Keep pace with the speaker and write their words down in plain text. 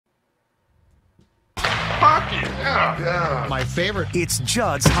hockey. Yeah. My favorite. It's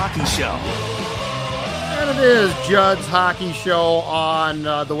Judd's Hockey Show. And it is Judd's Hockey Show on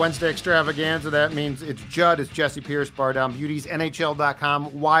the Wednesday extravaganza. That means it's Judd, it's Jesse Pierce, Bardown, Beauties,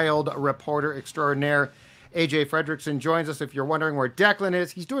 NHL.com, wild reporter extraordinaire. AJ Fredrickson joins us. If you're wondering where Declan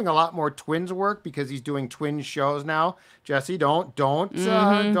is, he's doing a lot more Twins work because he's doing Twins shows now. Jesse, don't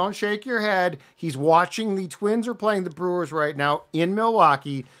shake your head. He's watching the Twins are playing the Brewers right now in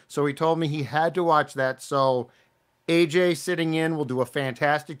Milwaukee, so he told me he had to watch that. So AJ sitting in will do a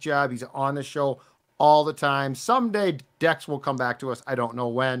fantastic job. He's on the show all the time. Someday Dex will come back to us. I don't know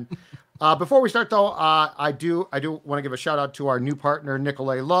when. Before we start though, I do want to give a shout out to our new partner,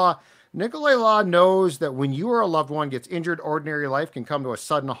 Nicolay Law. Nicolay Law knows that when you or a loved one gets injured, ordinary life can come to a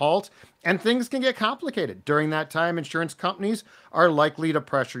sudden halt and things can get complicated. During that time, insurance companies are likely to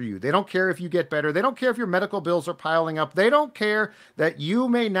pressure you. They don't care if you get better. They don't care if your medical bills are piling up. They don't care that you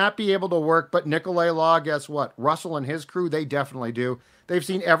may not be able to work, but Nicolay Law, guess what? Russell and his crew, they definitely do. They've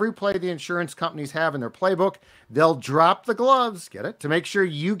seen every play the insurance companies have in their playbook. They'll drop the gloves, get it, to make sure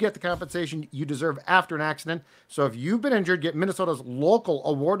you get the compensation you deserve after an accident. So if you've been injured, get Minnesota's local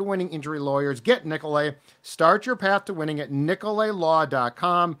award-winning injury lawyers. Get Nicolay. Start your path to winning at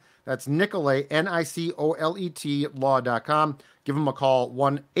nicolaylaw.com. That's Nicolay, Nicolet, law.com. Give them a call,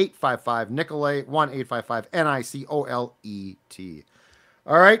 1-855-NICOLAY, 1-855-NICOLET.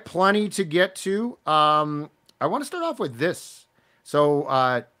 All right, plenty to get to. I want to start off with this.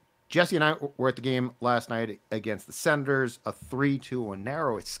 So Jesse and I were at the game last night against the Senators, a 3-2, a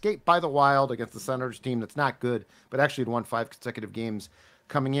narrow escape by the Wild against the Senators team that's not good, but actually had won 5 consecutive games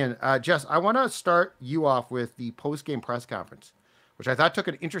coming in. Jess, I want to start you off with the post-game press conference, which I thought took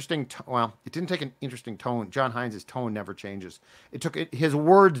an interesting well, it didn't take an interesting tone. John Hynes' tone never changes. His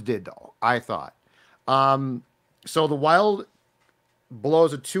words did, though, I thought. So the Wild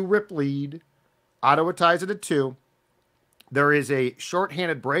blows a 2-rip lead. Ottawa ties it at 2. There is a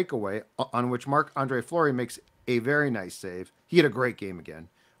shorthanded breakaway on which Marc-Andre Fleury makes a very nice save. He had a great game again,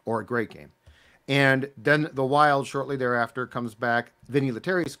 or a great game. And then the Wild shortly thereafter comes back. Vinny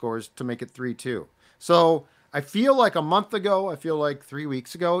Lettieri scores to make it 3-2. So I feel like a month ago, I feel like 3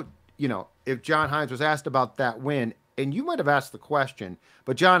 weeks ago, if John Hynes was asked about that win, and you might have asked the question,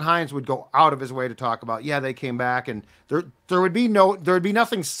 but John Hynes would go out of his way to talk about, they came back, and there would be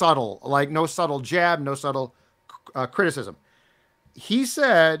nothing subtle, like no subtle jab, no subtle criticism. He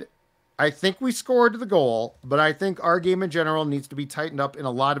said, I think we scored the goal, but I think our game in general needs to be tightened up in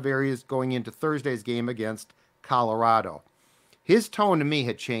a lot of areas going into Thursday's game against Colorado. His tone to me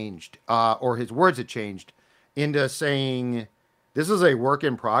had changed, or his words had changed into saying, this is a work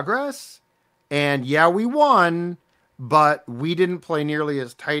in progress, and we won, but we didn't play nearly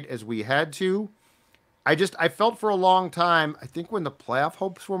as tight as we had to. I felt for a long time, I think when the playoff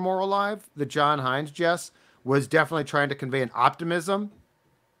hopes were more alive, that John Hynes, Jess, was definitely trying to convey an optimism.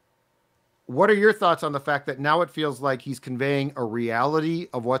 What are your thoughts on the fact that now it feels like he's conveying a reality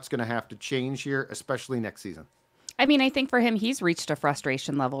of what's going to have to change here, especially next season? I mean, I think for him, he's reached a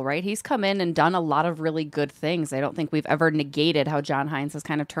frustration level, right? He's come in and done a lot of really good things. I don't think we've ever negated how John Hynes has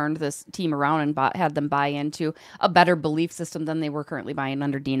kind of turned this team around and had them buy into a better belief system than they were currently buying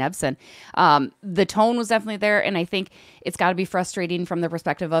under Dean Evason. The tone was definitely there, and I think it's got to be frustrating from the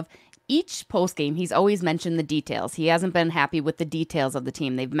perspective of each postgame, he's always mentioned the details. He hasn't been happy with the details of the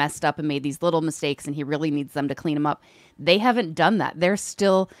team. They've messed up and made these little mistakes, and he really needs them to clean them up. They haven't done that. They're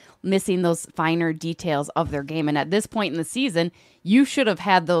still missing those finer details of their game. And at this point in the season, you should have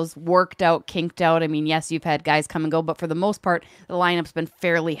had those worked out, kinked out. I mean, yes, you've had guys come and go, but for the most part, the lineup's been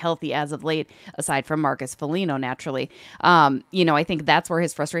fairly healthy as of late, aside from Marcus Foligno, naturally. I think that's where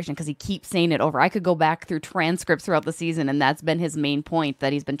his frustration, because he keeps saying it over. I could go back through transcripts throughout the season, and that's been his main point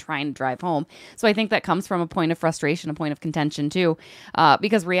that he's been trying to drive home. So I think that comes from a point of frustration, a point of contention too,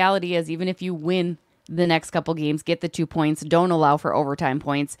 because reality is, even if you win the next couple games, get the 2 points, don't allow for overtime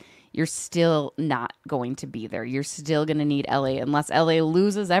points, you're still not going to be there. You're still going to need LA unless LA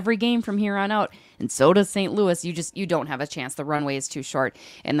loses every game from here on out. And so does St. Louis. You don't have a chance. The runway is too short.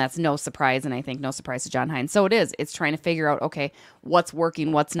 And that's no surprise. And I think no surprise to John Hynes. So it's trying to figure out, okay, what's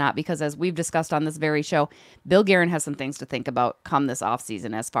working, what's not. Because as we've discussed on this very show, Bill Guerin has some things to think about come this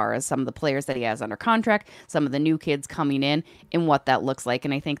offseason as far as some of the players that he has under contract, some of the new kids coming in, and what that looks like.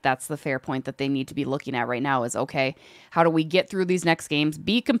 And I think that's the fair point that they need to be looking at right now is, okay, how do we get through these next games,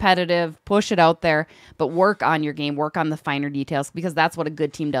 be competitive, push it out there, but work on your game, work on the finer details, because that's what a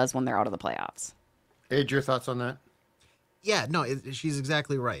good team does when they're out of the playoffs. Ed, your thoughts on that? Yeah, no, she's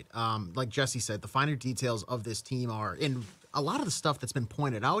exactly right. Like Jesse said, the finer details of this team are, and a lot of the stuff that's been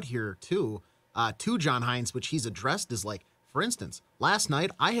pointed out here too, to John Hynes, which he's addressed, is like For instance, last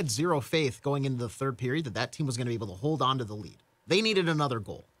night, I had zero faith going into the third period that team was going to be able to hold on to the lead. They needed another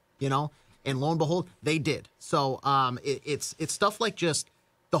goal, and lo and behold, they did. So it's stuff like just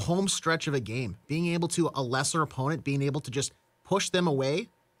the home stretch of a game, being able to, a lesser opponent, being able to just push them away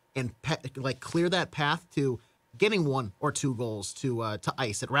and clear that path to getting 1 or 2 goals to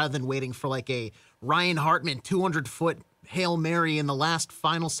ice it, rather than waiting for like a Ryan Hartman 200-foot Hail Mary in the last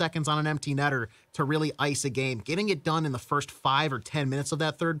final seconds on an empty netter to really ice a game. Getting it done in the first 5 or 10 minutes of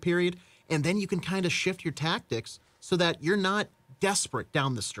that third period, and then you can kind of shift your tactics so that you're not desperate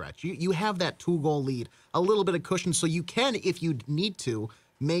down the stretch. You have that 2-goal lead, a little bit of cushion, so you can, if you need to,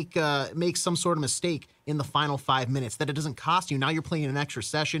 make some sort of mistake in the final 5 minutes that it doesn't cost you. Now you're playing an extra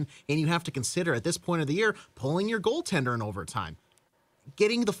session, and you have to consider at this point of the year pulling your goaltender in overtime.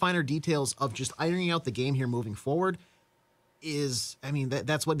 Getting the finer details of just ironing out the game here moving forward is,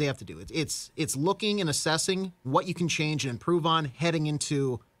 that's what they have to do. It's looking and assessing what you can change and improve on heading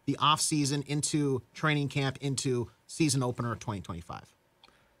into the off season, into training camp, into season opener 2025.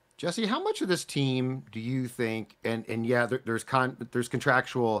 Jessi, how much of this team do you think, and yeah, there's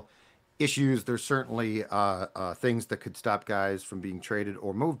contractual issues. There's certainly things that could stop guys from being traded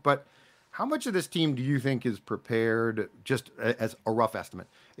or moved, but how much of this team do you think is prepared, just as a rough estimate,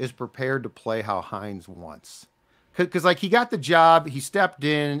 is prepared to play how Hynes wants? Because he got the job, he stepped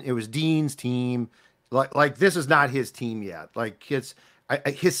in, it was Dean's team. Like this is not his team yet. Like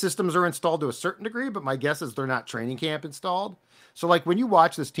his systems are installed to a certain degree, but my guess is they're not training camp installed. So like when you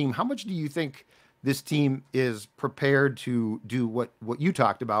watch this team, how much do you think this team is prepared to do what you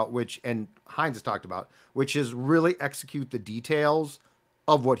talked about, and Hynes has talked about, which is really execute the details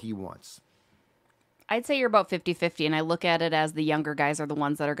of what he wants? I'd say you're about 50-50, and I look at it as the younger guys are the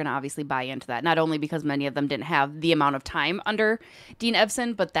ones that are going to obviously buy into that, not only because many of them didn't have the amount of time under Dean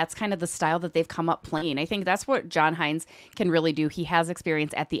Evason, but that's kind of the style that they've come up playing. I think that's what John Hynes can really do. He has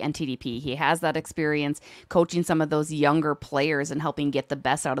experience at the NTDP. He has that experience coaching some of those younger players and helping get the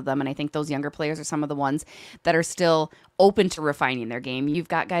best out of them, and I think those younger players are some of the ones that are still open to refining their game. You've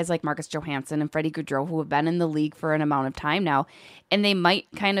got guys like Marcus Johansson and Freddie Gaudreau who have been in the league for an amount of time now, and they might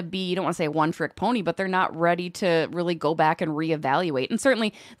kind of be, you don't want to say a one-trick pony, but they're not ready to really go back and reevaluate. And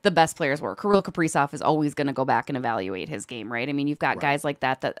certainly the best players were. Kirill Kaprizov is always going to go back and evaluate his game, right? I mean, you've got guys like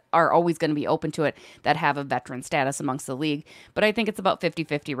that are always going to be open to it, that have a veteran status amongst the league. But I think it's about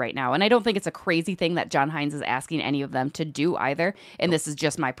 50-50 right now. And I don't think it's a crazy thing that John Hynes is asking any of them to do either. And this is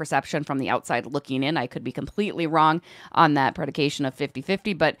just my perception from the outside looking in. I could be completely wrong on that predication of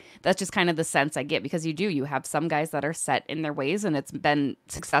 50-50, but that's just kind of the sense I get, because you have some guys that are set in their ways, and it's been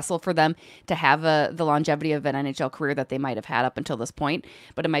successful for them to have the longevity of an NHL career that they might have had up until this point,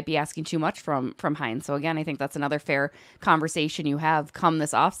 but it might be asking too much from Hynes. So again, I think that's another fair conversation you have come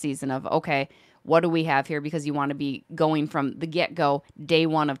this offseason of, okay, what do we have here? Because you want to be going from the get-go, day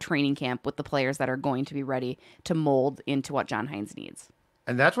one of training camp, with the players that are going to be ready to mold into what John Hynes needs.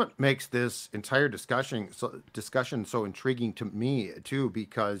 And that's what makes this entire discussion so intriguing to me too,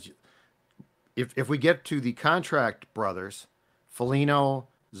 because if we get to the contract brothers, Foligno,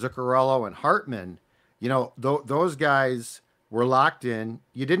 Zuccarello, and Hartman, those guys were locked in.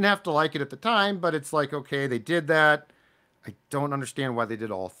 You didn't have to like it at the time, but it's like, okay, they did that. I don't understand why they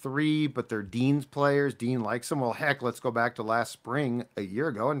did all three, but they're Dean's players. Dean likes them. Well, heck, let's go back to last spring, a year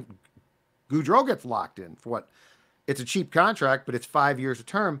ago, and Gaudreau gets locked in for what? It's a cheap contract, but it's 5 years a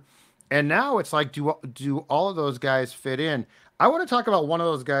term. And now it's like, do all of those guys fit in? I want to talk about one of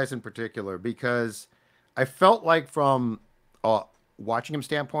those guys in particular, because I felt like from watching him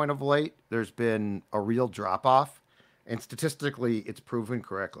standpoint of late, there's been a real drop-off, and statistically, it's proven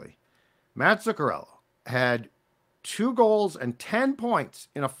correctly. Mats Zuccarello had 2 goals and 10 points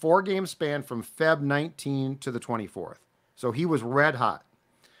in a 4-game span from Feb 19 to the 24th. So he was red hot.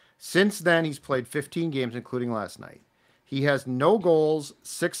 Since then, he's played 15 games, including last night. He has no goals,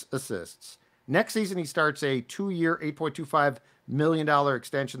 6 assists. Next season, he starts a 2-year, $8.25 million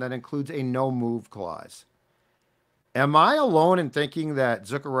extension that includes a no-move clause. Am I alone in thinking that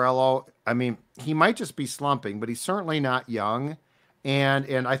Zuccarello, he might just be slumping, but he's certainly not young.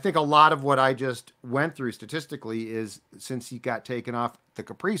 And I think a lot of what I just went through statistically is since he got taken off the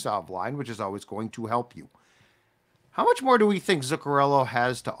Kaprizov line, which is always going to help you. How much more do we think Zuccarello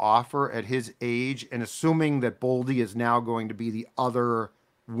has to offer at his age, and assuming that Boldy is now going to be the other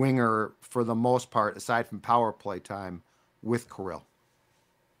winger for the most part, aside from power play time, with Kirill?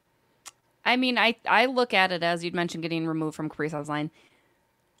 I look at it as you'd mentioned, getting removed from Kaprizov's line.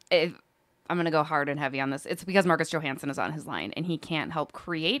 I'm going to go hard and heavy on this. It's because Marcus Johansson is on his line and he can't help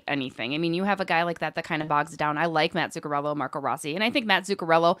create anything. I mean, you have a guy like that kind of bogs down. I like Matt Zuccarello, Marco Rossi, and I think Matt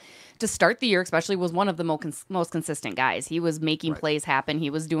Zuccarello, to start the year especially, was one of the most consistent guys. He was making plays happen. He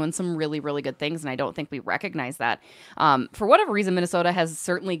was doing some really, really good things, and I don't think we recognize that. For whatever reason, Minnesota has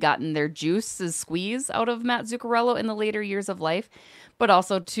certainly gotten their juices squeeze out of Matt Zuccarello in the later years of life. But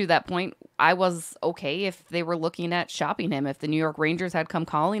also, to that point, I was okay if they were looking at shopping him. If the New York Rangers had come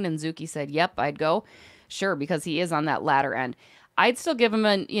calling and Zuki said, yep, I'd go. Sure, because he is on that latter end. I'd still give him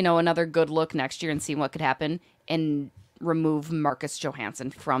another good look next year and see what could happen and remove Marcus Johansson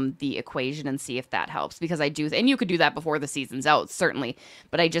from the equation and see if that helps. Because I do, and you could do that before the season's out, certainly.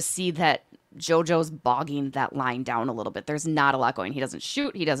 But I just see that JoJo's bogging that line down a little bit. There's not a lot going. He doesn't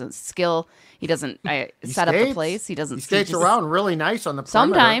shoot. He doesn't skill. He doesn't set up the place. He doesn't. He skates around really nice on the perimeter.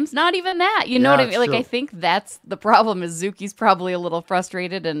 Sometimes, not even that. You know what I mean? Like, I think that's the problem. Is Zuki's probably a little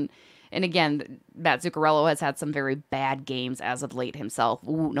frustrated, and again, Matt Zuccarello has had some very bad games as of late himself.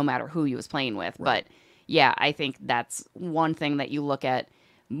 No matter who he was playing with, but yeah, I think that's one thing that you look at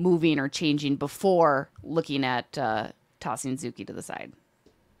moving or changing before looking at tossing Zuki to the side.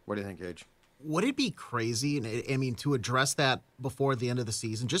 What do you think, Gage? Would it be crazy, and I mean, to address that before the end of the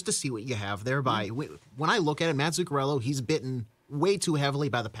season, just to see what you have there? When I look at it, Matt Zuccarello, he's bitten way too heavily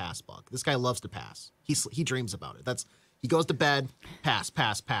by the pass bug. This guy loves to pass. He dreams about it. He goes to bed, pass.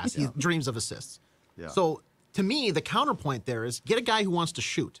 Yeah. He dreams of assists. Yeah. So to me, the counterpoint there is get a guy who wants to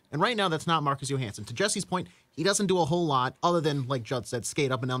shoot. And right now, that's not Marcus Johansson. To Jesse's point, he doesn't do a whole lot other than, like Judd said,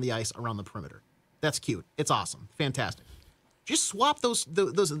 skate up and down the ice around the perimeter. That's cute. It's awesome. Fantastic. Just swap those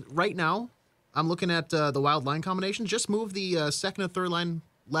right now. I'm looking at the wild line combinations. Just move the second and third line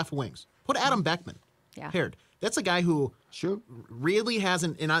left wings. Put Adam Beckman paired. That's a guy who really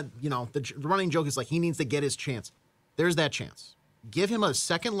hasn't. And the running joke is like he needs to get his chance. There's that chance. Give him a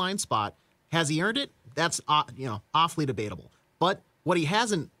second line spot. Has he earned it? That's awfully debatable. But what he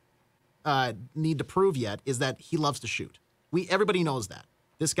hasn't need to prove yet is that he loves to shoot. Everybody knows that.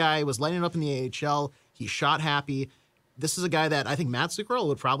 This guy was lighting up in the AHL. He's shot happy. This is a guy that I think Mats Zuccarello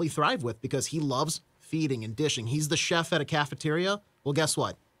would probably thrive with because he loves feeding and dishing. He's the chef at a cafeteria. Well, guess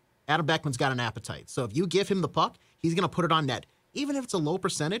what? Adam Beckman's got an appetite. So if you give him the puck, he's going to put it on net. Even if it's a low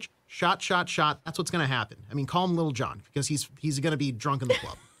percentage, shot, that's what's going to happen. I mean, call him Little John because he's going to be drunk in the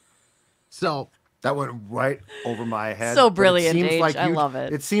club. So that went right over my head. So brilliant, Age. I love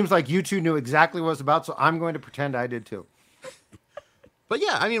it. It seems like you two knew exactly what it was about, so I'm going to pretend I did too. But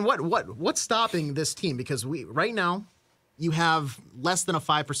yeah, I mean, what's stopping this team? Because right now, you have less than a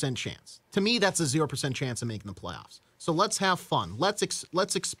 5% chance. To me, that's a 0% chance of making the playoffs. So let's have fun. Let's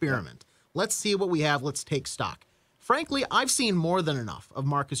experiment. Let's see what we have. Let's take stock. Frankly, I've seen more than enough of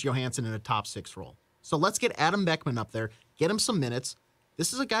Marcus Johansson in a top 6 role. So let's get Adam Beckman up there, get him some minutes.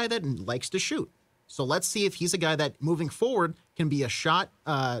 This is a guy that likes to shoot. So let's see if he's a guy that moving forward can be a shot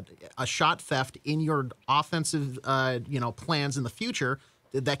theft in your offensive plans in the future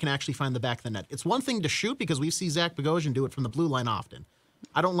that can actually find the back of the net. It's one thing to shoot because we see Zach Bogosian do it from the blue line often.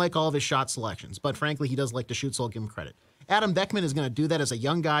 I don't like all of his shot selections, but frankly, he does like to shoot, so I'll give him credit. Adam Beckman is going to do that as a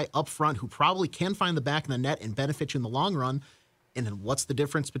young guy up front who probably can find the back of the net and benefit you in the long run. And then what's the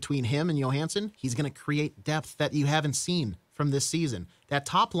difference between him and Johansson? He's going to create depth that you haven't seen from this season. That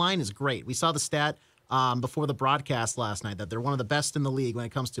top line is great. We saw the stat before the broadcast last night that they're one of the best in the league when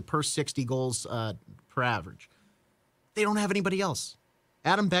it comes to per 60 goals per average. They don't have anybody else.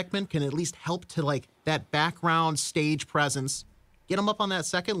 Adam Beckman can at least help to that background stage presence, get him up on that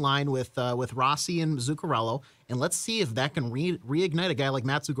second line with Rossi and Zuccarello, and let's see if that can reignite a guy like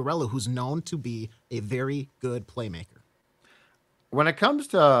Mats Zuccarello, who's known to be a very good playmaker. When it comes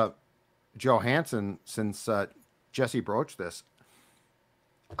to Johansson, since Jesse broached this,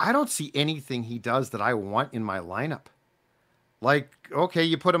 I don't see anything he does that I want in my lineup. Okay,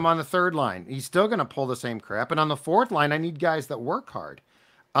 you put him on the third line. He's still going to pull the same crap. And on the fourth line, I need guys that work hard.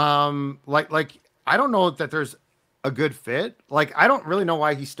 I don't know that there's a good fit. I don't really know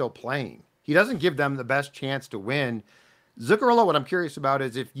why he's still playing. He doesn't give them the best chance to win. Zuccarello, what I'm curious about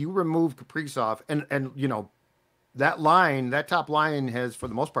is if you remove Kaprizov and that top line has, for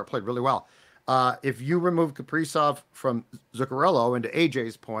the most part, played really well. If you remove Kaprizov from Zuccarello, and to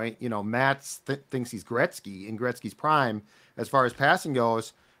AJ's point, Mats thinks he's Gretzky in Gretzky's prime as far as passing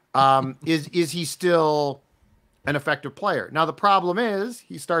goes. Is he still an effective player? Now, the problem is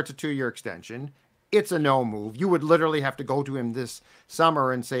he starts a 2-year extension. It's a no move. You would literally have to go to him this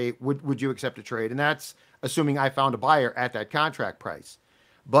summer and say, would you accept a trade? And that's assuming I found a buyer at that contract price.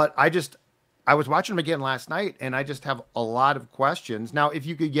 But I was watching him again last night, and I just have a lot of questions. Now, if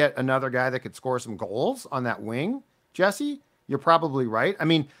you could get another guy that could score some goals on that wing, Jesse, you're probably right. I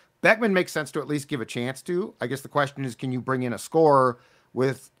mean, Beckman makes sense to at least give a chance to. I guess the question is, can you bring in a scorer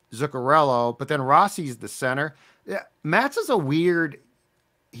with Zuccarello? But then Rossi's the center. Yeah, Mats is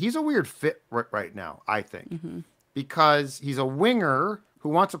he's a weird fit right now, I think, because he's a winger who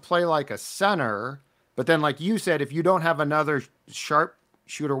wants to play like a center. But then, like you said, if you don't have another sharp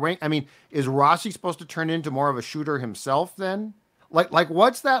shooter wing, I mean, is Rossi supposed to turn into more of a shooter himself then? Like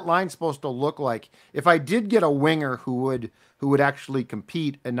what's that line supposed to look like? If I did get a winger who would actually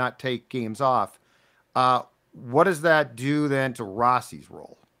compete and not take games off, what does that do then to Rossi's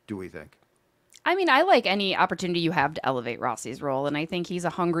role, do we think? I mean, I like any opportunity you have to elevate Rossi's role, and I think he's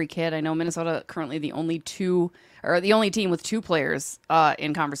a hungry kid. I know Minnesota currently the only team with 2 players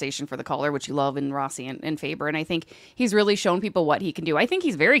in conversation for the Calder, which you love in Rossi and Faber, and I think he's really shown people what he can do. I think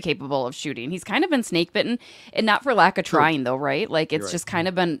he's very capable of shooting. He's kind of been snake bitten, and not for lack of trying, though, right? Like it's just kind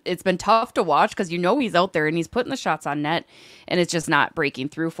of been tough to watch because he's out there and he's putting the shots on net, and it's just not breaking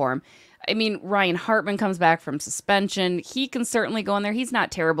through for him. I mean, Ryan Hartman comes back from suspension. He can certainly go in there. He's not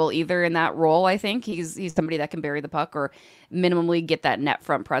terrible either in that role, I think. He's somebody that can bury the puck or minimally get that net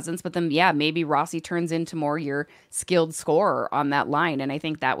front presence. But then, yeah, maybe Rossi turns into more your skilled scorer on that line, and I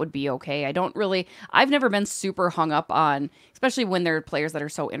think that would be okay. I've never been super hung up on, especially when there are players that are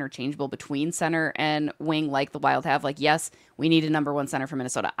so interchangeable between center and wing like the Wild have. Like, yes, we need a number 1 center for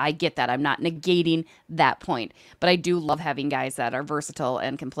Minnesota. I get that. I'm not negating that point. But I do love having guys that are versatile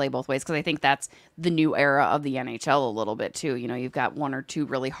and can play both ways because I think that's the new era of the NHL a little bit too. You've got 1 or 2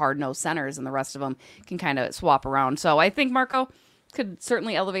 really hard-nosed centers and the rest of them can kind of swap around. So I think Marco could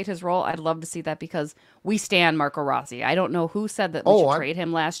certainly elevate his role. I'd love to see that because we stand Marco Rossi. I don't know who said that we should trade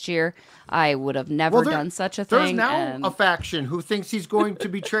him last year. I would have never done such a thing. There's now a faction who thinks he's going to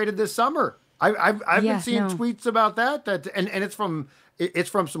be traded this summer. I've been seeing tweets about that and it's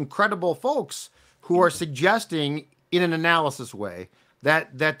from some credible folks who are suggesting in an analysis way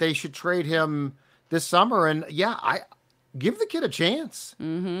that they should trade him this summer. And I give the kid a chance.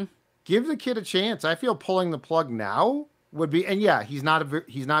 Mm-hmm. Give the kid a chance. I feel pulling the plug now would be, and he's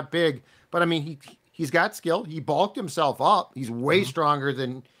not big, but I mean he's got skill. He bulked himself up. He's way stronger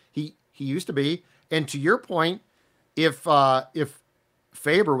than he used to be. And to your point, if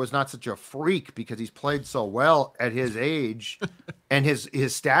Faber was not such a freak because he's played so well at his age and his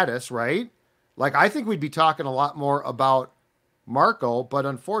status, right? Like, I think we'd be talking a lot more about Marco, but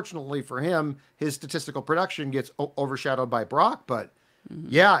unfortunately for him, his statistical production gets overshadowed by Brock. But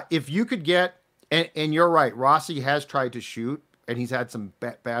if you could get, and you're right, Rossi has tried to shoot and he's had some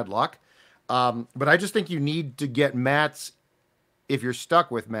bad luck. But I just think you need to get Mats. If you're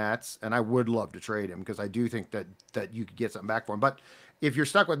stuck with Mats, and I would love to trade him because I do think that you could get something back for him. But if you're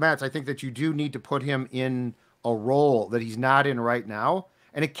stuck with Mats, I think that you do need to put him in a role that he's not in right now.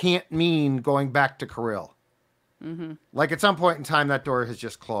 And it can't mean going back to Kirill. Mm-hmm. Like, at some point in time, that door has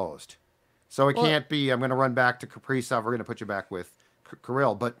just closed. So it can't be, I'm going to run back to Kaprizov. We're going to put you back with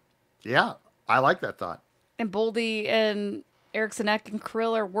Kirill. But, yeah, I like that thought. And Boldy and Eriksson Ek and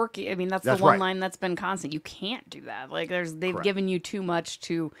Kirill are working. I mean, that's the one line that's been constant. You can't do that. Like, they've given you too much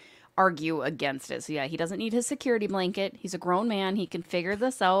to argue against it. So, yeah, he doesn't need his security blanket. He's a grown man. He can figure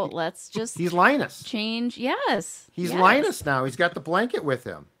this out. Let's just He's Linus. Change. Yes. He's Linus now. He's got the blanket with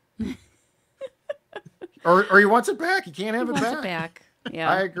him. or he wants it back. He can't have it back. Yeah.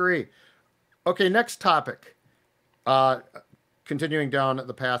 I agree. Okay, next topic. Continuing down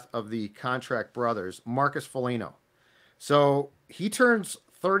the path of the contract brothers, Marcus Foligno. So he turns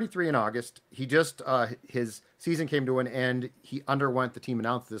 33 in August. He just, his season came to an end. He underwent, the team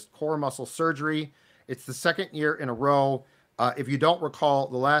announced this, core muscle surgery. It's the second year in a row. If you don't recall,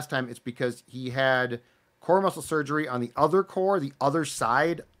 the last time, it's because he had core muscle surgery on the other core, the other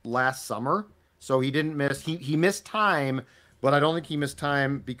side, last summer. So he didn't miss, he missed time, but I don't think he missed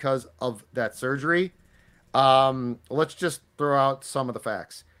time because of that surgery. Let's just throw out some of the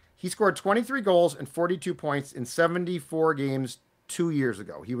facts. He scored 23 goals and 42 points in 74 games 2 years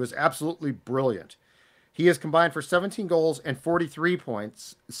ago. He was absolutely brilliant. He has combined for 17 goals and 43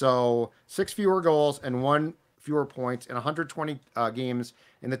 points. So 6 fewer goals and 1 fewer points in 120 games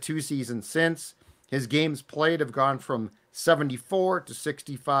in the 2 seasons since. His games played have gone from 74 to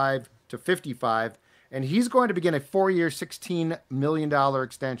 65 to 55. And he's going to begin a 4-year, $16 million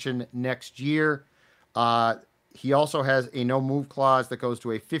extension next year. He also has a no-move clause that goes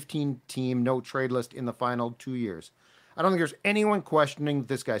to a 15-team no-trade list in the final 2 years. I don't think there's anyone questioning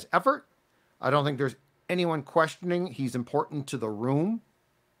this guy's effort. I don't think there's anyone questioning he's important to the room.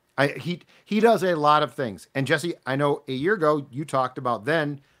 He does a lot of things. And Jessi, I know a year ago you talked about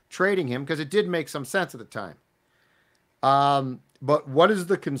then trading him because it did make some sense at the time. But what is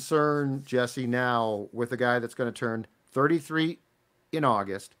the concern, Jessi, now with a guy that's going to turn 33 in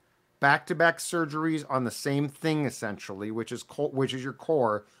August, back-to-back surgeries on the same thing essentially, which is your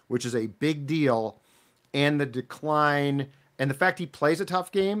core, which is a big deal, and the decline and the fact he plays a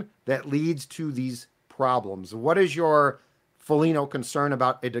tough game that leads to these problems. What is your Foligno concern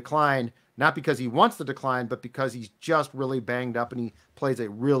about a decline? Not because he wants the decline, but because he's just really banged up and he plays a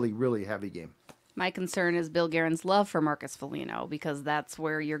really, really heavy game. My concern is Bill Guerin's love for Marcus Foligno, because that's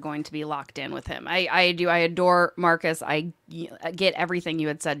where you're going to be locked in with him. I adore Marcus. I get everything you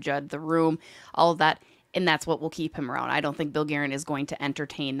had said, Judd, the room, all of that. And that's what will keep him around. I don't think Bill Guerin is going to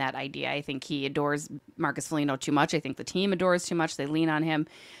entertain that idea. I think he adores Marcus Foligno too much. I think the team adores too much. They lean on him.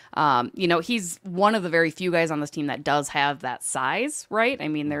 He's one of the very few guys on this team that does have that size, right? I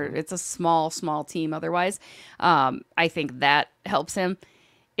mean, it's a small team otherwise. I think that helps him.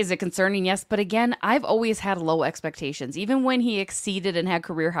 Is it concerning? Yes. But again, I've always had low expectations. Even when he exceeded and had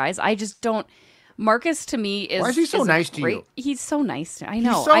career highs, I just don't. Marcus to me is. Why is he so nice to you? He's so nice. I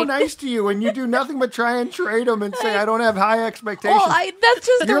know. He's so nice to you, and you do nothing but try and trade him and say, I don't have high expectations. Well, that's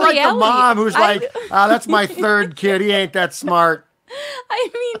just You're the like reality. the mom who's like, that's my third kid. He ain't that smart. I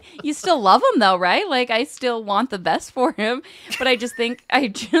mean, you still love him though, right? Like, I still want the best for him, but I just think I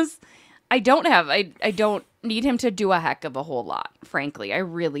don't need him to do a heck of a whole lot, frankly. I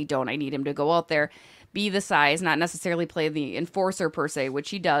really don't. I need him to go out there, be the size, not necessarily play the enforcer per se,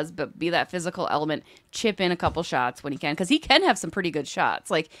 which he does, but be that physical element, chip in a couple shots when he can, because he can have some pretty good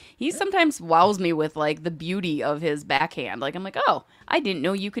shots. Like, he sometimes wows me with, like, the beauty of his backhand. Like, I'm like, oh, I didn't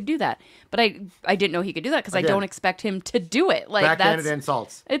know you could do that. But I didn't know he could do that because I don't expect him to do it. Like, backhanded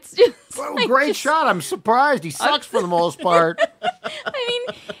insults. It's just... Well, great shot. I'm surprised. He sucks for the most part. I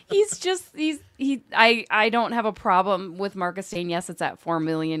mean, I don't have a problem with Marcus saying, yes, it's at $4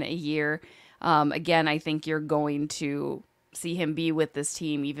 million a year. Again, I think you're going to see him be with this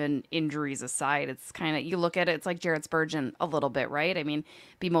team, even injuries aside. It's kind of, you look at it, it's like Jared Spurgeon a little bit, right? I mean,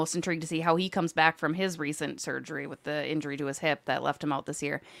 be most intrigued to see how he comes back from his recent surgery with the injury to his hip that left him out this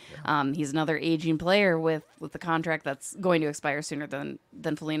year. Yeah. He's another aging player with the contract that's going to expire sooner than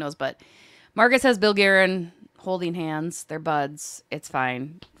Foligno's. But Marcus has Bill Guerin holding hands. They're buds. It's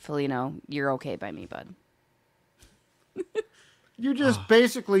fine. Foligno, you're okay by me, bud. You just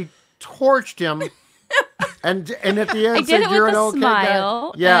basically torched him, and at the end I did said it you're with an a okay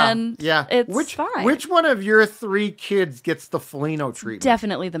smile, guy. Yeah, and yeah. it's fine. Which one of your three kids gets the Foligno treatment?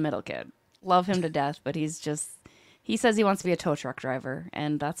 Definitely the middle kid. Love him to death, but he says he wants to be a tow truck driver,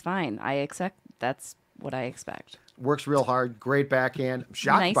 and that's fine. That's what I expect. Works real hard. Great backhand. I'm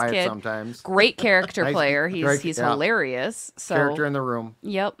shocked Nice by kid. it sometimes. Great character Nice- player. great- He's yeah. hilarious. So Character in the room.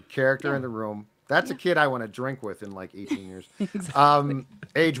 Yep. Character in the room. That's a kid I want to drink with in like 18 years. Exactly.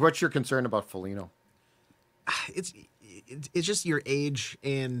 Age, what's your concern about Foligno? It's just your age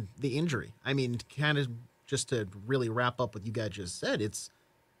and the injury. I mean, kind of just to really wrap up what you guys just said,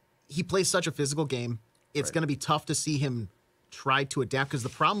 he plays such a physical game. It's going to be tough to see him try to adapt, because the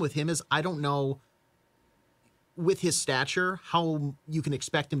problem with him is I don't know with his stature how you can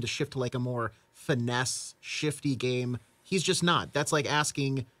expect him to shift to like a more finesse, shifty game. He's just not. That's like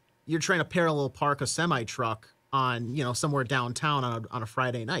asking, you're trying to parallel park a semi truck on, somewhere downtown on a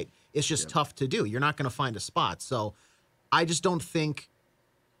Friday night. It's just tough to do. You're not going to find a spot. So I just don't think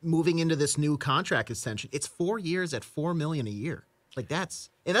moving into this new contract extension, it's 4 years at $4 million a year. Like that's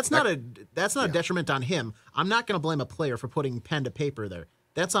not a detriment on him. I'm not going to blame a player for putting pen to paper there.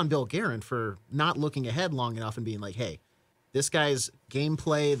 That's on Bill Guerin for not looking ahead long enough and being like, hey, this guy's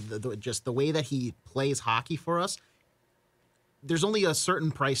gameplay, just the way that he plays hockey for us, there's only a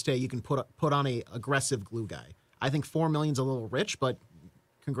certain price tag you can put on a aggressive glue guy. I think $4 million's a little rich, but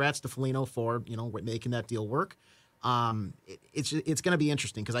congrats to Foligno for making that deal work. It's going to be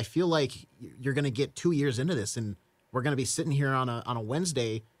interesting because I feel like you're going to get 2 years into this, and we're going to be sitting here on a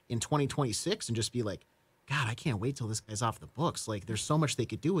Wednesday in 2026 and just be like, God, I can't wait till this guy's off the books. Like, there's so much they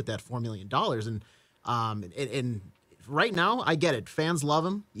could do with that $4 million. And right now, I get it. Fans love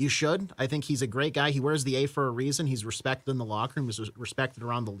him. You should. I think he's a great guy. He wears the A for a reason. He's respected in the locker room. He's respected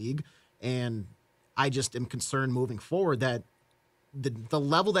around the league. And I just am concerned moving forward that the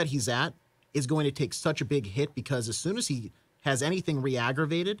level that he's at is going to take such a big hit, because as soon as he has anything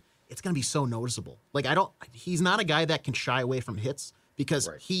re-aggravated, it's going to be so noticeable. Like, he's not a guy that can shy away from hits, because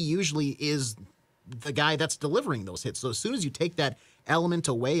he usually is the guy that's delivering those hits. So as soon as you take that element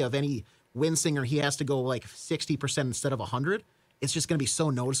away of any wincing, or he has to go like 60% instead of 100, it's just going to be so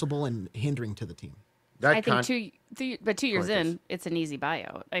noticeable and hindering to the team. I think 2 years in, it's an easy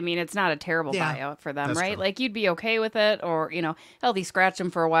buyout. I mean, it's not a terrible buyout for them, right? True. Like, you'd be okay with it, or, healthy scratch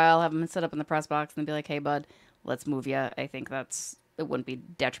him for a while, have him sit up in the press box and be like, hey, bud, let's move you. I think it wouldn't be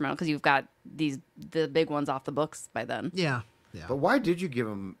detrimental, because you've got the big ones off the books by then. Yeah. But why did you give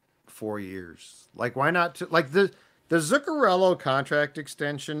him 4 years? Like, why not? Like the Zuccarello contract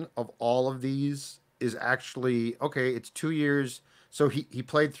extension of all of these is actually okay. It's 2 years. So he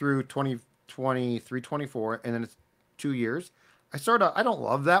played through 2023, 24, and then it's 2 years. I don't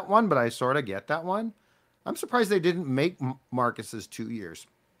love that one, but I sort of get that one. I'm surprised they didn't make Marcus's 2 years.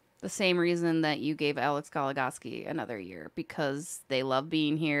 The same reason that you gave Alex Goligoski another year, because they love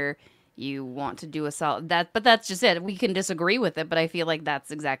being here. You want to do a solid but that's just it. We can disagree with it, but I feel like that's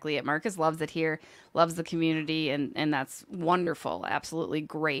exactly it. Marcus loves it here, loves the community, and that's wonderful. Absolutely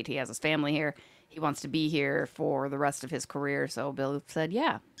great. He has his family here. He wants to be here for the rest of his career. So Bill said,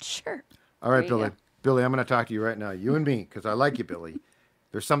 yeah, sure. All right, Billy. Billy, I'm going to talk to you right now. You and me, because I like you, Billy.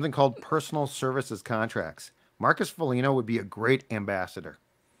 There's something called personal services contracts. Marcus Foligno would be a great ambassador.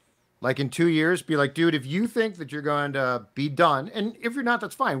 Like in 2 years, be like, dude, if you think that you're going to be done, and if you're not,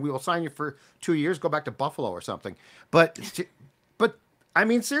 that's fine. We will sign you for 2 years. Go back to Buffalo or something. But I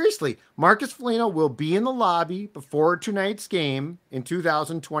mean, seriously, Marcus Foligno will be in the lobby before tonight's game in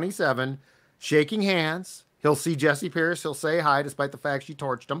 2027, shaking hands. He'll see Jesse Pierce. He'll say hi, despite the fact she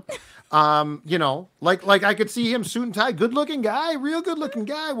torched him. You know, like I could see him suit and tie, good-looking guy, real good-looking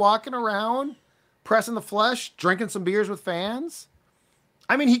guy, walking around, pressing the flesh, drinking some beers with fans.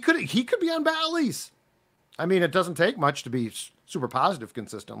 I mean, he could be on Bally's. I mean, it doesn't take much to be super positive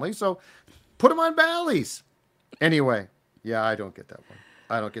consistently. So put him on Bally's. Anyway, yeah, I don't get that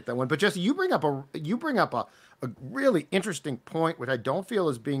one. But Jesse, you bring up a really interesting point, which I don't feel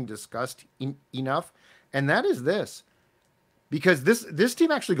is being discussed enough, and that is this. Because this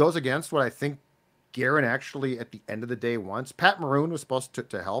team actually goes against what I think Guerin actually at the end of the day wants. Pat Maroon was supposed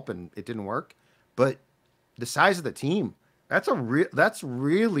to help, and it didn't work. But the size of the team. That's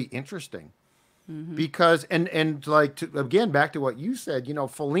really interesting, because and like again back to what you said, you know,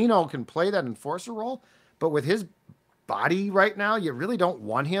 Foligno can play that enforcer role, but with his body right now, you really don't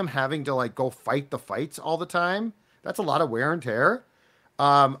want him having to like go fight the fights all the time. That's a lot of wear and tear.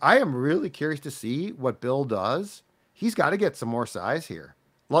 I am really curious to see what Bill does. He's got to get some more size here.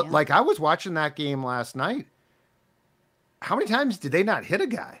 Yeah. Like I was watching that game last night. How many times did they not hit a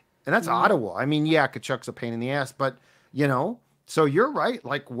guy? And that's Ottawa. I mean, yeah, Kachuk's a pain in the ass, but you know, so you're right.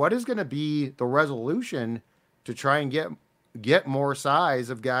 Like, what is going to be the resolution to try and get more size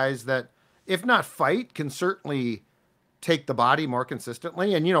of guys that, if not fight, can certainly take the body more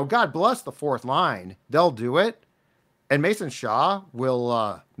consistently? And, you know, God bless the fourth line. They'll do it. And Mason Shaw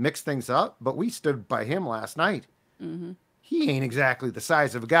will mix things up. But we stood by him last night. Mm-hmm. He ain't exactly the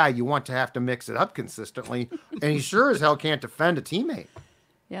size of a guy you want to have to mix it up consistently. And he sure as hell can't defend a teammate.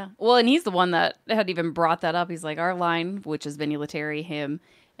 Yeah. Well, and he's the one that had even brought that up. He's like, our line, which is Vinny Lettieri, him,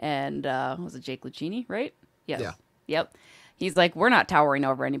 and was it Jake Lucchini, right? Yes. Yeah. Yep. He's like, we're not towering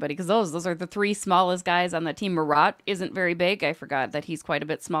over anybody, because those are the three smallest guys on the team. Marat isn't very big. I forgot that he's quite a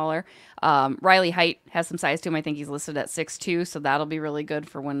bit smaller. Riley Height has some size to him. I think he's listed at 6'2", so that'll be really good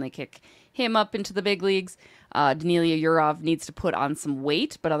for when they kick him up into the big leagues. Danelia Yurov needs to put on some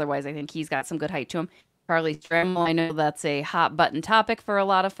weight, but otherwise I think he's got some good height to him. Charlie Stramel, I know that's a hot button topic for a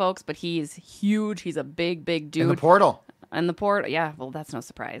lot of folks, but he's huge. He's a big, big dude. In the portal. Yeah, well, that's no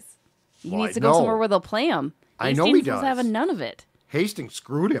surprise. He needs to go somewhere where they'll play him. I know he does. Hastings having none of it. Hastings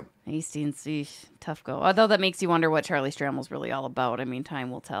screwed him. Hastings, tough go. Although that makes you wonder what Charlie Stramel's really all about. I mean, time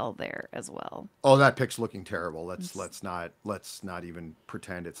will tell there as well. Oh, that pick's looking terrible. Let's not even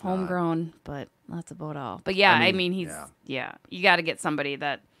pretend it's homegrown, but that's about all. But yeah, I mean he's you got to get somebody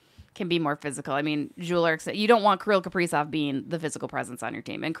that can be more physical. I mean, Jules Eric said you don't want Kirill Kaprizov being the physical presence on your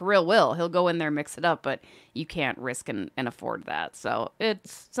team. And Kirill will. He'll go in there, mix it up, but you can't risk and afford that. So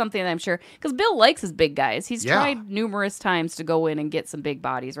it's something that I'm sure, because Bill likes his big guys. He's tried numerous times to go in and get some big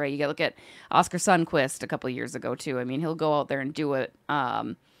bodies, right? You got to look at Oscar Sundqvist a couple of years ago, too. I mean, he'll go out there and do it.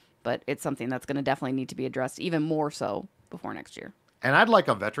 But it's something that's going to definitely need to be addressed even more so before next year. And I'd like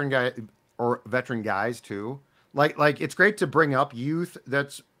a veteran guy or veteran guys, too. Like it's great to bring up youth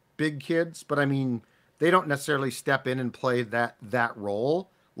that's big kids, but I mean, they don't necessarily step in and play that role.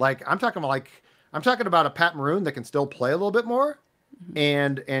 Like I'm talking about a Pat Maroon that can still play a little bit more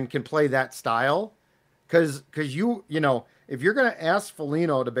and can play that style. Cause you know, if you're going to ask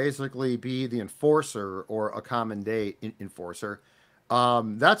Foligno to basically be the enforcer or a common day enforcer,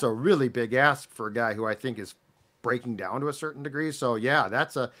 that's a really big ask for a guy who I think is breaking down to a certain degree. So yeah,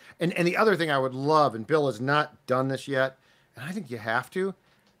 and the other thing I would love, and Bill has not done this yet, and I think you have to,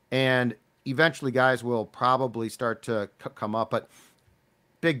 and eventually guys will probably start to come up, but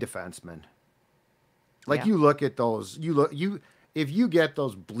big defensemen. Like you look at those, if you get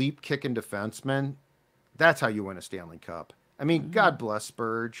those bleep kicking defensemen, that's how you win a Stanley Cup. I mean, God bless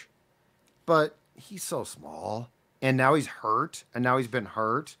Spurge, but he's so small, and now he's hurt, and now he's been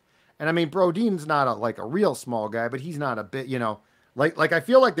hurt. And I mean, Brodin's not a real small guy, but he's not a bit, like I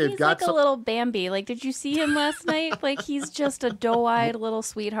feel like they've He's got like a little Bambi. Like, did you see him last night? Like, he's just a doe-eyed little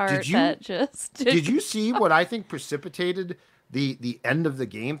sweetheart Did you see what I think precipitated the end of the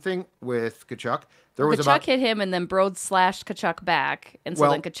game thing with Tkachuk? Tkachuk hit him, and then Brode slashed Tkachuk back, and so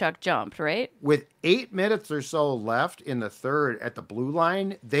then Tkachuk jumped, right? With 8 minutes or so left in the third at the blue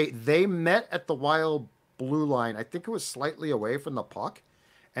line, they met at the Wild blue line. I think it was slightly away from the puck,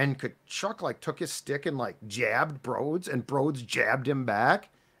 and Tkachuk took his stick and jabbed Brodes, and Brodes jabbed him back,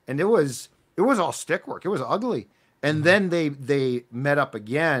 and it was all stick work. It was ugly. And then they met up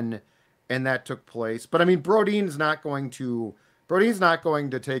again, and that took place. But I mean, Brodin's not going to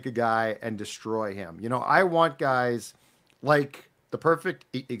take a guy and destroy him. I want guys like the perfect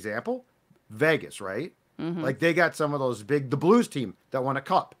example, Vegas, right? Mm-hmm. Like they got some of those the Blues team that won a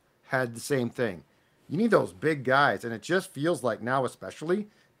cup had the same thing. You need those big guys, and it just feels like now, especially,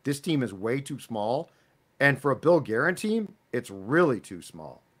 this team is way too small, and for a Bill Guerin team, it's really too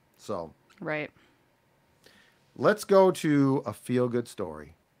small. So, right. Let's go to a feel-good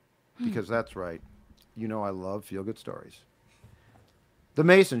story, because that's right. I love feel-good stories. The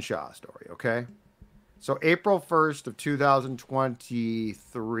Mason Shaw story, okay? So April 1st of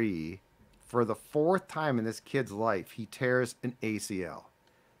 2023, for the fourth time in this kid's life, he tears an ACL.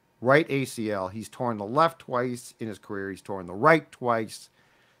 Right ACL. He's torn the left twice in his career. He's torn the right twice.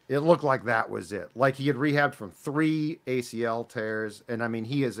 It looked like that was it. Like he had rehabbed from 3 ACL tears. And I mean,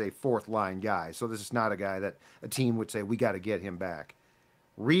 he is a fourth line guy. So this is not a guy that a team would say, we got to get him back.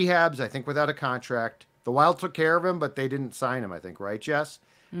 Rehabs, I think, without a contract. The Wild took care of him, but they didn't sign him, I think. Right, Jess?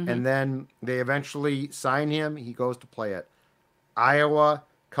 Mm-hmm. And then they eventually sign him. He goes to play at Iowa,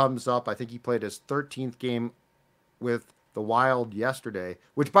 comes up. I think he played his 13th game with the Wild yesterday,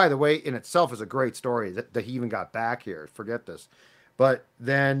 which, by the way, in itself is a great story that he even got back here. Forget this. But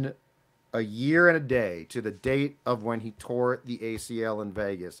then a year and a day to the date of when he tore the ACL in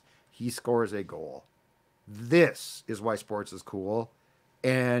Vegas, he scores a goal. This is why sports is cool.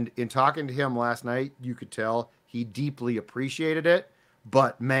 And in talking to him last night, you could tell he deeply appreciated it.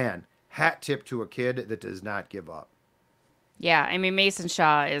 But, man, hat tip to a kid that does not give up. Yeah, I mean, Mason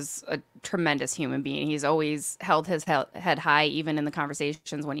Shaw is a tremendous human being. He's always held his head high, even in the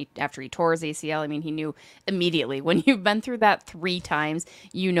conversations after he tore his ACL. I mean, he knew immediately. When you've been through that 3 times,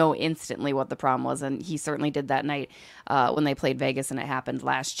 you know instantly what the problem was, and he certainly did that night when they played Vegas, and it happened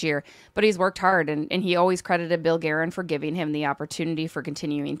last year. But he's worked hard, and he always credited Bill Guerin for giving him the opportunity, for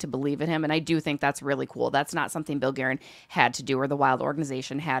continuing to believe in him, and I do think that's really cool. That's not something Bill Guerin had to do, or the Wild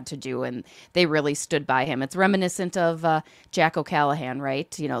organization had to do, and they really stood by him. It's reminiscent of Jack O'Callahan,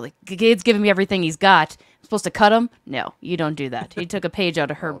 right? The kid's giving me everything he's got. I'm supposed to cut him? No, you don't do that. He took a page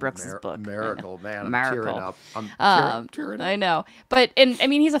out of Herb Brooks' book. Miracle, man. I'm Miracle. tearing up. I'm tearing up. I know. But, and I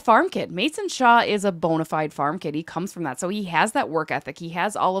mean, he's a farm kid. Mason Shaw is a bona fide farm kid. He comes from that. So he has that work ethic. He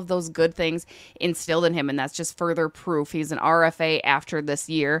has all of those good things instilled in him, and that's just further proof. He's an RFA after this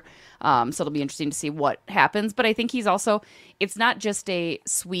year. So it'll be interesting to see what happens. But I think he's also, it's not just a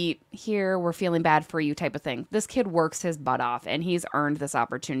sweet, here, we're feeling bad for you type of thing. This kid works his butt off, and he's earned this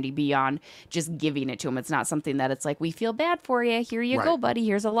opportunity beyond just giving it to him. It's not something that it's like, we feel bad for you. Here you go, buddy.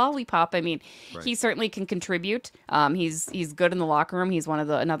 Here's a lollipop. I mean, he certainly can contribute. He's good in the locker room. He's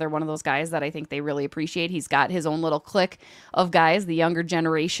another one of those guys that I think they really appreciate. He's got his own little clique of guys, the younger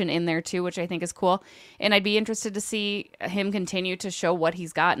generation in there too, which I think is cool. And I'd be interested to see him continue to show what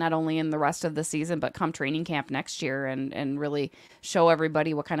he's got, not only in the rest of the season, but come training camp next year, and really show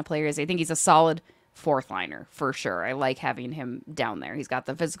everybody what kind of player he is. I think he's a solid fourth liner for sure. I like having him down there. He's got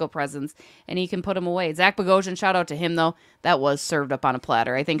the physical presence, and he can put him away. Zach Bogosian, shout out to him though. That was served up on a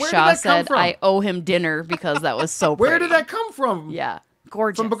platter. I think Shaw said, I owe him dinner because that was so pretty. Where did that come from? Yeah.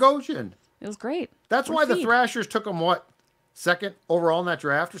 Gorgeous. From Bogosian. It was great. That's why the Thrashers took him, second overall in that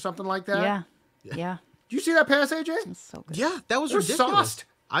draft or something like that? Yeah. Did you see that pass, AJ? It's so good. Yeah, that was ridiculous. Sauced.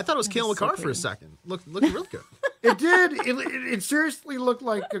 I thought it was Cale McCarr for a second. Looking real good. It did. It seriously looked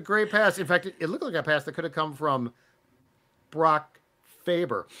like a great pass. In fact, it looked like a pass that could have come from Brock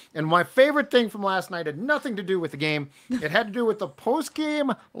Faber. And my favorite thing from last night had nothing to do with the game. It had to do with the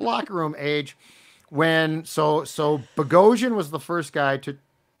post-game locker room age. So Bogosian was the first guy to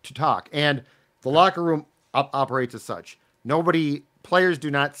talk. And the locker room operates as such. Players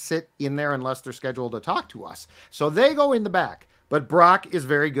do not sit in there unless they're scheduled to talk to us. So they go in the back. But Brock is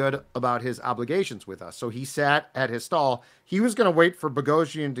very good about his obligations with us. So he sat at his stall. He was going to wait for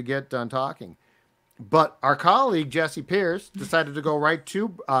Bogosian to get done talking. But our colleague, Jessi Pierce, decided to go right to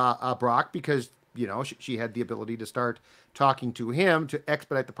Brock because, she had the ability to start talking to him to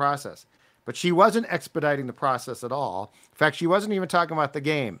expedite the process. But she wasn't expediting the process at all. In fact, she wasn't even talking about the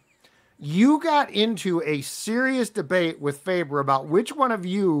game. you got into a serious debate with Faber about which one of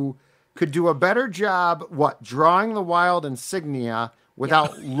you could do a better job, drawing the wild insignia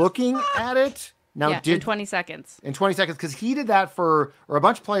without looking at it. Now, in 20 seconds. In 20 seconds, because he did that or a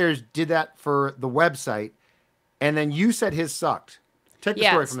bunch of players did that for the website, and then you said his sucked. Take the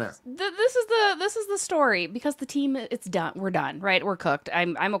story from there. This is the story because the team, it's done. We're done, right? We're cooked.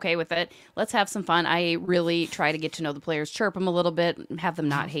 I'm okay with it. Let's have some fun. I really try to get to know the players, chirp them a little bit, have them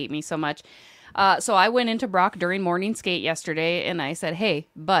not hate me so much. So I went into Brock during morning skate yesterday and I said, "Hey,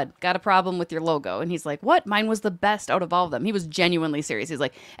 bud, got a problem with your logo." And he's like, "What? Mine was the best out of all of them." He was genuinely serious. He's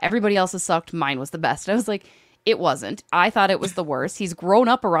like, "Everybody else has sucked. Mine was the best." I was like, it wasn't. I thought it was the worst. He's grown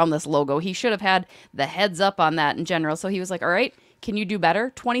up around this logo. He should have had the heads up on that in general. So he was like, "All right, can you do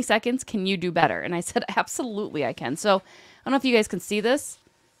better? 20 seconds, can you do better?" And I said, "Absolutely, I can." So I don't know if you guys can see this.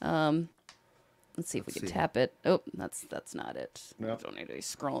 Let's see if we can tap it. Oh, that's not it. Nope. I don't need to be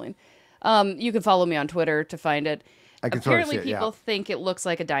scrolling. You can follow me on Twitter to find it. Apparently, people think it looks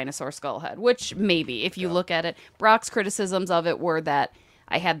like a dinosaur skull head, which maybe if you look at it. Brock's criticisms of it were that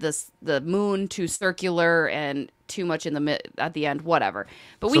I had the moon too circular and too much in the at the end, whatever.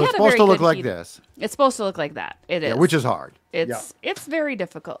 But we had it's supposed to look like this. It's supposed to look like that. It is, which is hard. It's very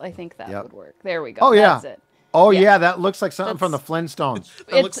difficult. I think that would work. There we go. Oh yeah. That's it. Oh yeah, that looks like something from the Flintstones.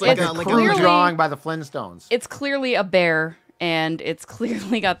 It looks like a crew drawing by the Flintstones. It's clearly a bear, and it's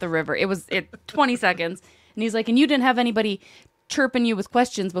clearly got the river. It was 20 seconds, and he's like, "And you didn't have anybody chirping you with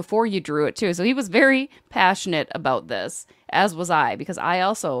questions before you drew it too." So he was very passionate about this, as was I, because I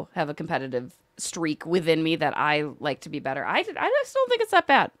also have a competitive streak within me that I like to be better. I just don't think it's that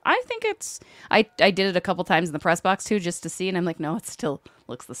bad. I think I did it a couple times in the press box too, just to see, and I'm like, no, it still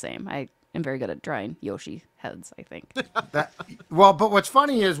looks the same. I am very good at drawing Yoshi heads, I think. But what's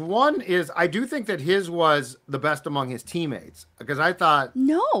funny is I do think that his was the best among his teammates, because I thought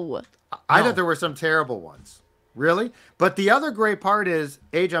thought there were some terrible ones. Really? But the other great part is,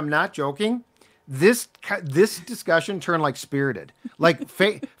 Age, I'm not joking, this discussion turned like spirited. Like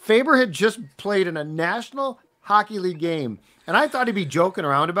Faber had just played in a National Hockey League game, and I thought he'd be joking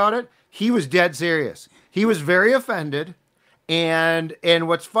around about it. He was dead serious. He was very offended. And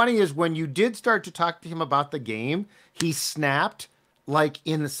what's funny is when you did start to talk to him about the game, he snapped, like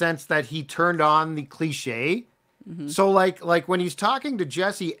in the sense that he turned on the cliche. Mm-hmm. So like when he's talking to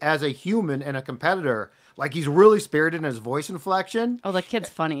Jessi as a human and a competitor, like he's really spirited in his voice inflection. Oh, the kid's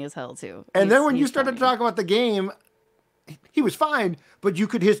funny as hell too. And then when you started to talk about the game, he was fine, but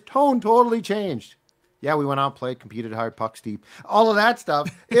his tone totally changed. Yeah, we went out, played, competed hard, pucks deep, all of that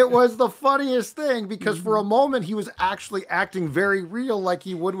stuff. It was the funniest thing because for a moment he was actually acting very real, like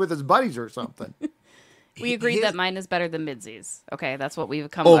he would with his buddies or something. We agreed that mine is better than Midsy's. Okay, that's what we've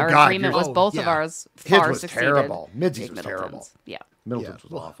come. Our agreement was both of ours far his was succeeded. Terrible. Midsy's was terrible. Yeah, Middleton's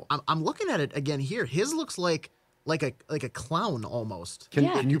was awful. I'm looking at it again here. His looks like a clown almost.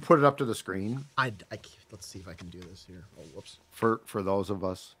 Can you put it up to the screen? Let's see if I can do this here. Oh, whoops. For those of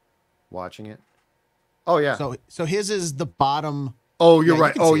us watching it. Oh yeah. So his is the bottom. Oh, you're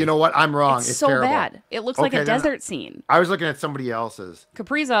right. Oh, you know what? I'm wrong. It's so terrible. bad. It looks like a desert scene. I was looking at somebody else's.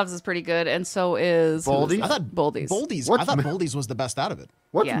 Kaprizov's is pretty good, and so is Boldy's. I thought Boldy's. I thought Boldy's was the best out of it.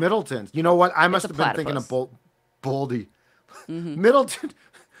 What's Middleton's? You know what? I must have been thinking of Boldy. Mm-hmm.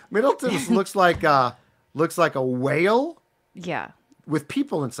 Middleton's looks like a whale. Yeah. With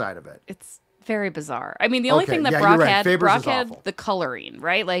people inside of it. It's very bizarre. I mean, the only thing that Brock had the coloring,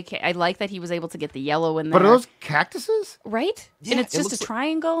 right? Like, I like that he was able to get the yellow in there. But are those cactuses? Right? Yeah, and it's just a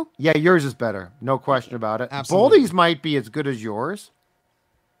triangle? Yeah, yours is better. No question about it. Absolutely. Boldy's might be as good as yours,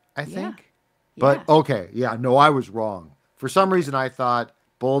 I think. Yeah. But, okay, no, I was wrong. For some reason, I thought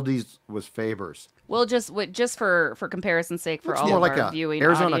Boldy's was Faber's. Well, just for comparison's sake, for all more of like our viewing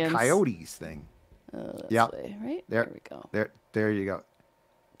Arizona audience. Coyotes thing. Right? There we go. There you go.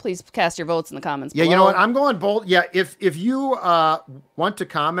 Please cast your votes in the comments below. below. You know what? I'm going Bold. Yeah, if you want to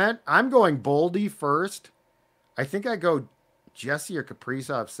comment, I'm going Boldy first. I think I go Jessi or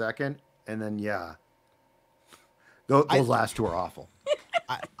Kaprizov second, and then those last two are awful.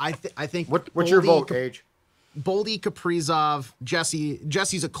 I think. What's your vote, Gage? Boldy, Kaprizov, Jessi.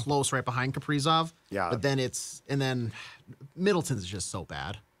 Jessi's a close right behind Kaprizov. Yeah, but then Middleton's just so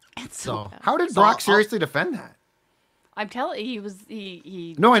bad. It's so bad. How did Brock seriously defend that? I'm telling you,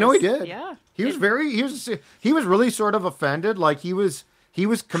 he No, I know he did. Yeah. He was really sort of offended. Like he was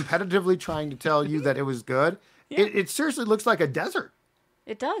competitively trying to tell you that it was good. Yeah. It seriously looks like a desert.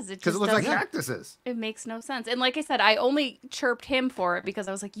 It does. It Because just it looks like doesn't- cactuses. It makes no sense. And like I said, I only chirped him for it because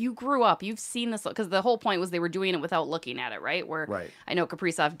I was like, you grew up. You've seen this. Because the whole point was they were doing it without looking at it, right? Where Right. I know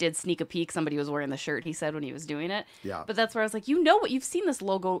Kaprizov did sneak a peek. Somebody was wearing the shirt, he said, when he was doing it. Yeah. But that's where I was like, you know what? You've seen this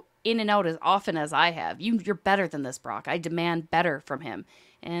logo in and out as often as I have. You're better than this, Brock. I demand better from him.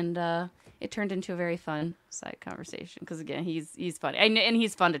 And it turned into a very fun side conversation because, again, he's funny. And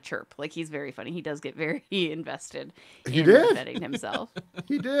he's fun to chirp. Like, he's very funny. He does get very invested in betting himself.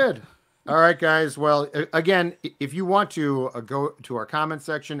 He did. All right, guys. Well, again, if you want to go to our comment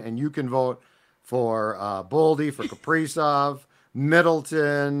section and you can vote for Boldy, for Kaprizov,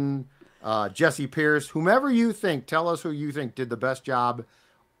 Middleton, Jesse Pierce, whomever you think, tell us who you think did the best job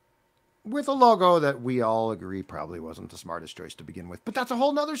with a logo that we all agree probably wasn't the smartest choice to begin with. But that's a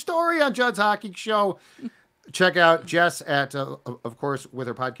whole nother story on Judd's Hockey Show. Check out Jess at, of course, with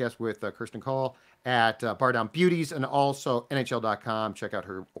her podcast with Kirsten Cole at Bardown Beauties, and also NHL.com. Check out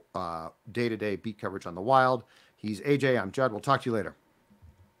her day-to-day beat coverage on the Wild. He's AJ. I'm Judd. We'll talk to you later.